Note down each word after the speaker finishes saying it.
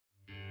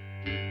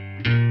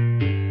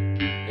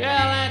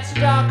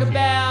talk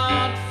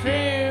about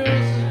fears.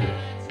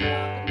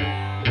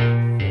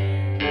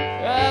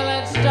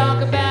 Let's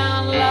talk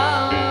about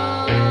love.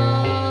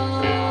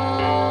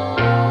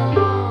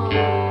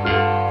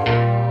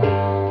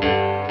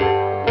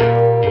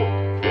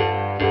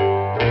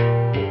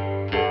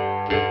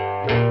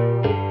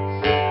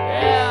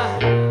 Yeah,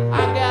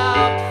 I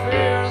got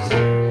fears,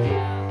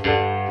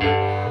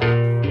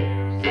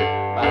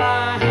 but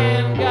I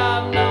ain't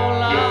got no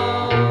love.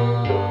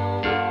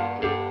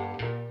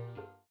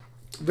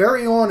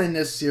 Very on in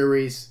this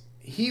series,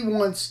 he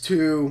wants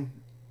to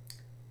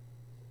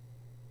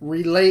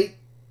relate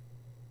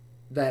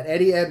that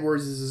Eddie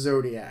Edwards is a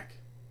Zodiac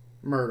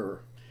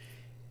murderer.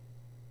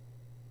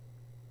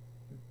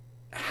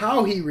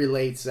 How he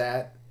relates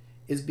that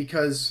is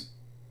because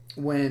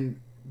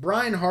when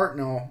Brian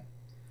Hartnell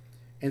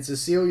and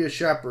Cecilia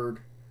Shepard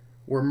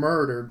were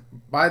murdered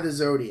by the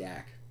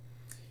Zodiac,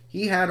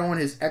 he had on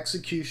his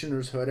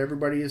executioner's hood.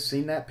 Everybody has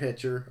seen that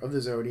picture of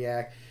the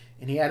Zodiac,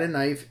 and he had a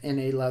knife in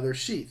a leather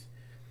sheath.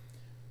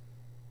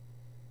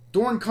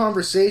 During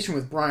conversation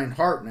with Brian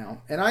Hartnell,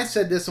 and I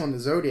said this on the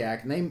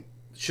Zodiac, and they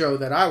show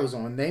that I was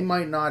on, they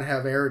might not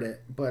have aired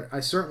it, but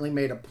I certainly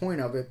made a point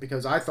of it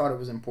because I thought it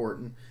was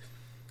important,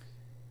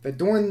 that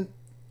during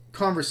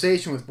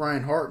conversation with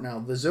Brian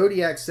Hartnell, the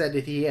Zodiac said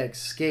that he had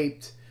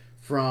escaped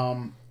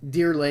from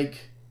Deer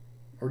Lake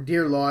or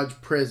Deer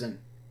Lodge prison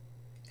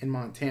in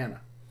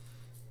Montana.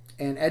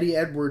 And Eddie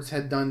Edwards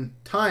had done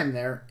time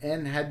there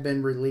and had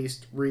been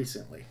released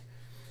recently.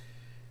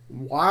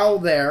 While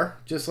there,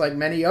 just like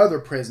many other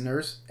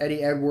prisoners,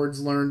 Eddie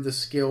Edwards learned the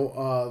skill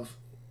of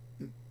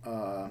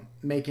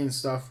making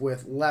stuff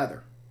with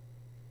leather.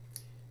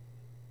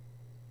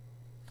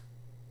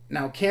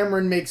 Now,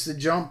 Cameron makes the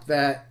jump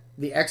that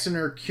the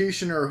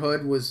executioner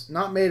hood was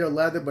not made of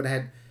leather, but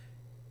had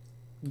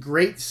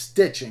great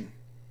stitching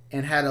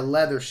and had a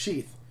leather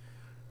sheath.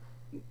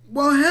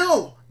 Well,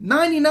 hell,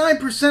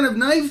 99% of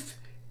knife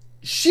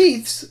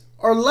sheaths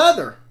are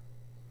leather.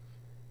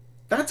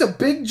 That's a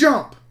big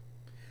jump.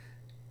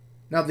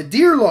 Now, the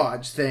Deer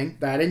Lodge thing,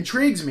 that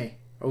intrigues me,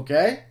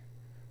 okay?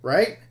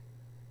 Right?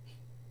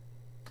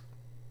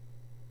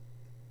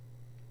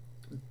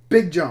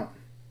 Big jump.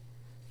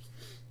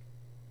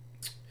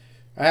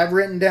 I have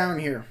written down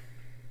here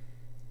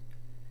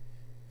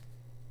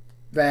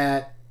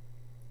that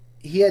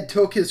he had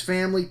took his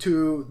family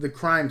to the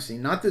crime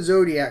scene. Not the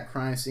Zodiac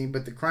crime scene,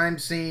 but the crime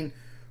scene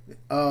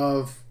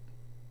of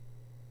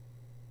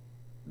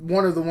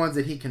one of the ones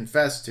that he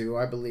confessed to,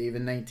 I believe,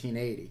 in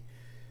 1980.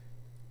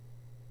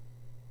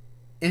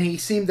 And he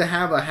seemed to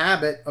have a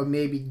habit of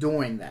maybe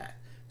doing that.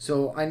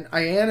 So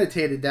I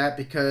annotated that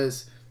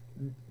because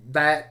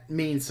that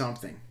means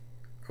something.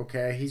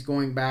 Okay? He's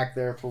going back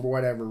there for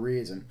whatever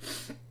reason.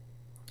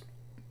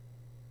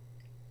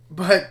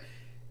 But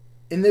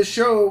in this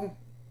show,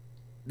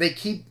 they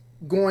keep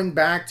going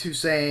back to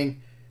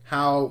saying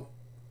how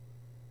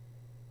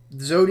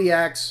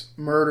Zodiac's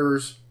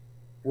murders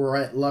were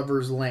at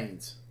lovers'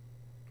 lanes.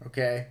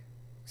 Okay?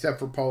 Except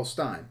for Paul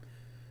Stein.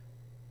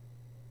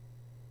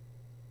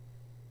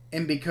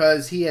 And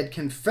because he had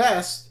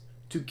confessed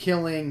to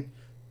killing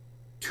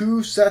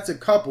 2 sets of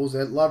couples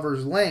at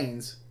lovers'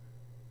 lanes,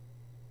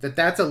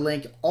 that's a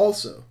link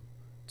also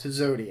to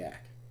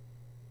Zodiac.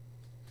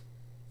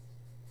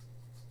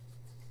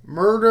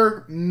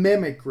 Murder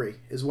mimicry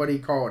is what he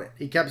called it.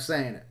 He kept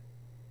saying it.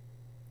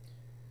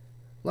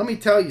 Let me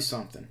tell you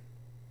something.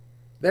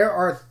 There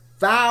are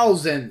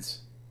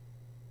thousands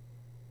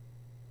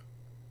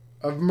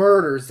of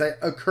murders that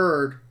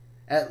occurred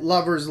at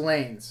lovers'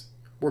 lanes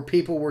where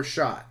people were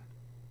shot.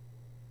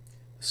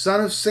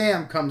 Son of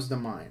Sam comes to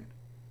mind.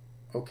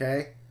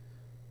 Okay?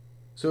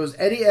 So is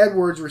Eddie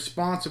Edwards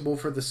responsible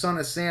for the Son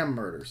of Sam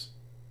murders?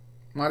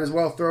 Might as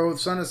well throw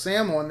Son of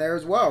Sam on there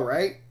as well,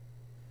 right?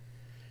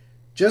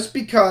 Just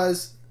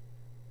because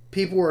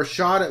people were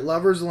shot at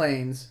lovers'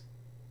 lanes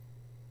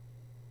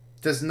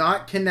does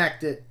not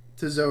connect it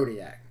to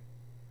Zodiac.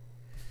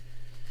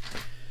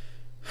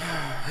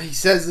 He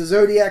says the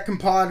Zodiac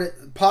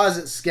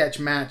composite sketch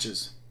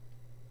matches.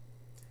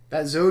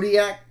 That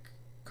Zodiac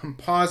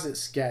composite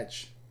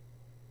sketch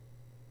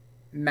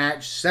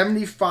matched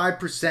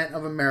 75%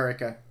 of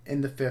America in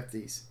the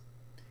 50s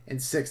and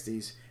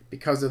 60s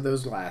because of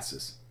those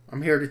glasses.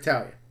 I'm here to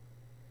tell you.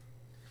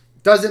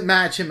 Doesn't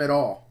match him at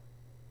all.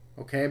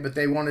 Okay, but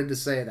they wanted to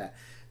say that.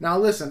 Now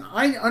listen,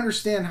 I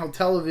understand how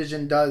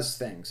television does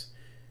things.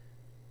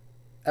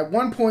 At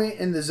one point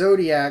in the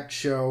Zodiac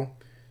show,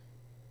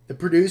 the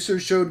producer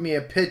showed me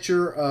a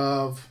picture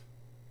of,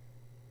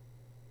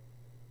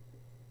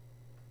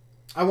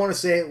 I want to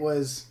say it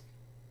was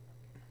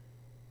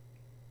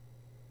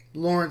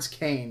Lawrence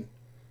Kane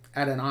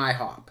at an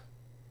IHOP.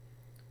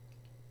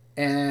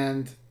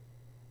 And,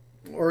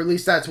 or at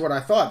least that's what I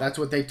thought. That's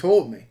what they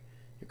told me.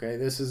 Okay,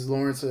 this is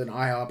Lawrence at an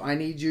IHOP. I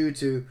need you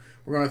to,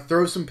 we're going to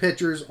throw some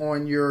pictures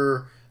on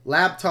your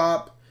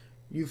laptop.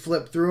 You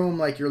flip through them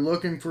like you're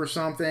looking for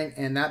something,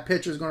 and that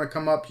picture is going to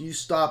come up. You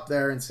stop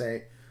there and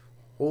say,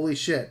 holy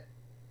shit,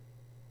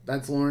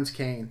 that's Lawrence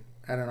Kane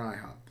at an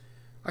IHOP.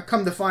 I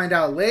come to find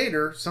out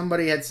later,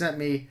 somebody had sent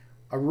me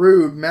a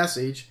rude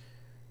message.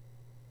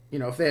 You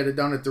know, if they had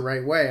done it the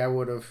right way, I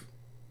would have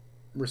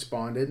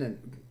responded,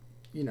 and,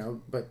 you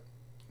know, but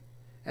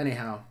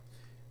anyhow,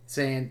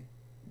 saying,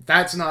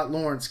 that's not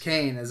Lawrence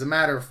Kane. As a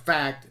matter of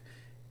fact,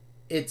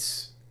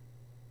 it's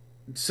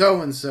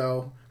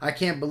so-and-so. I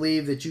can't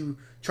believe that you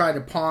tried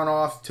to pawn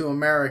off to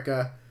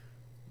America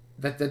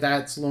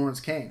that's Lawrence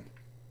Kane.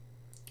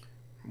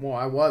 Well,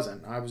 I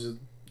wasn't. I was,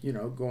 you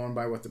know, going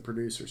by what the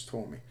producers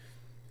told me.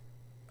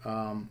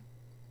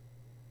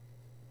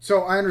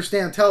 So I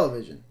understand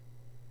television.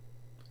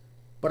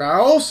 But I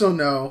also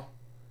know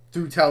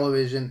through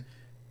television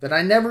that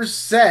I never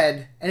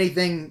said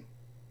anything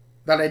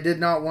that I did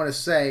not want to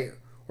say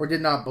or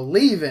did not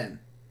believe in.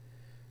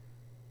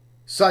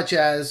 Such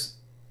as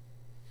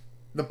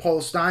the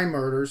Paul Stein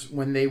murders,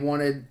 when they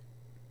wanted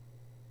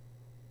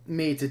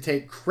me to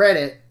take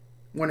credit,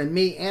 wanted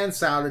me and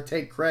Sal to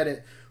take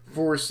credit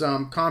for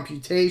some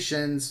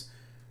computations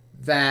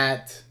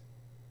that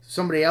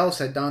somebody else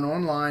had done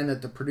online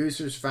that the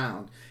producers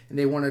found. And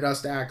they wanted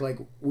us to act like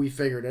we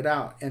figured it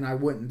out. And I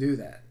wouldn't do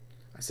that.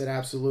 I said,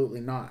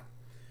 absolutely not.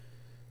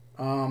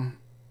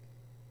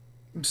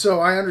 So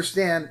I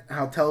understand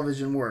how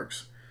television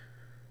works.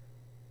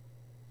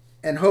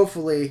 And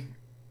hopefully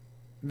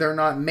they're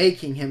not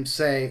making him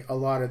say a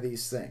lot of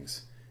these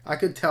things. I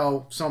could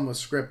tell some was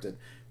scripted.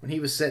 When he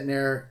was sitting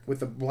there with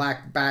the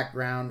black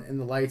background and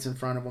the lights in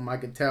front of him, I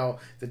could tell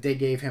that they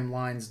gave him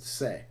lines to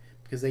say.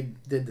 Because they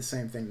did the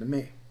same thing to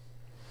me.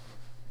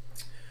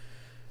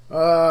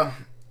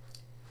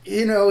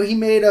 You know, he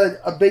made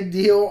a big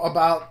deal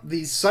about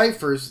these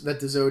ciphers that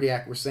the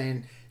Zodiac were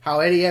saying. How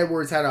Eddie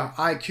Edwards had an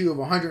IQ of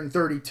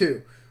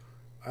 132.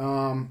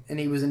 And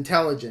he was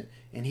intelligent.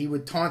 And he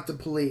would taunt the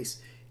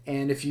police.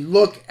 And if you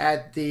look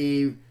at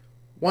the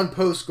one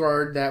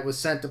postcard that was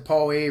sent to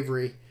Paul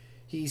Avery,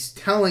 he's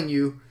telling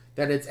you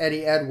that it's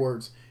Eddie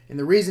Edwards. And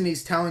the reason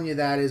he's telling you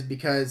that is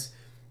because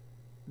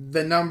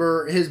the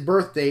number, his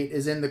birth date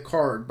is in the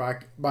card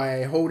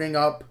by holding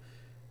up,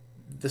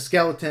 the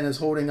skeleton is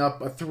holding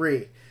up a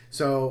 3.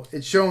 So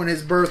it's showing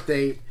his birth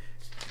date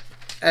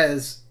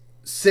as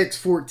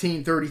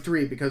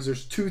 6/14/33 because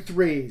there's 2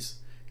 3s,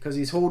 because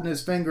he's holding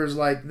his fingers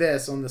like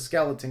this on the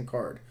skeleton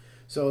card.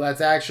 So that's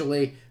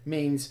actually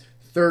means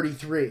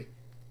 33.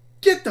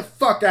 Get the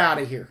fuck out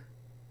of here.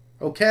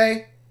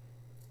 Okay?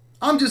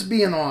 I'm just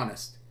being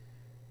honest.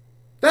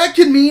 That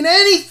could mean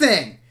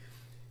anything.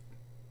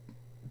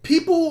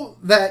 People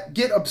that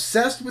get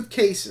obsessed with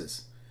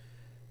cases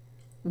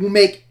will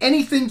make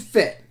anything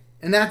fit.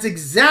 And that's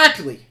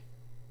exactly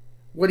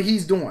what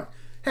he's doing.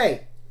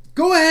 Hey,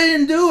 go ahead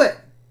and do it.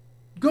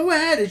 Go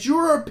ahead. It's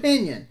your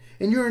opinion.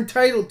 And you're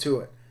entitled to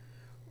it.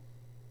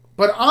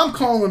 But I'm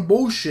calling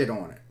bullshit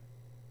on it.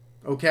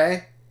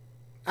 Okay?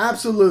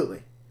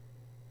 Absolutely.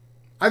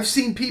 I've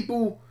seen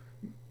people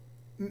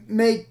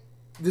make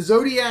the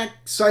Zodiac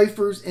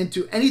ciphers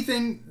into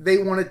anything they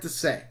wanted to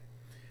say.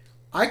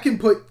 I can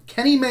put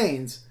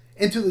kenmains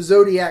into the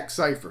Zodiac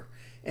cipher.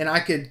 And I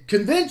could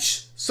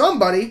convince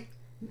somebody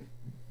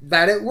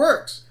that it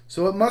works.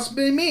 So it must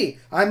be me.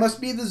 I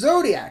must be the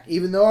Zodiac,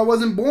 even though I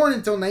wasn't born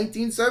until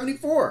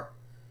 1974.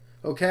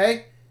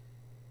 Okay?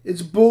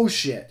 It's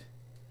bullshit.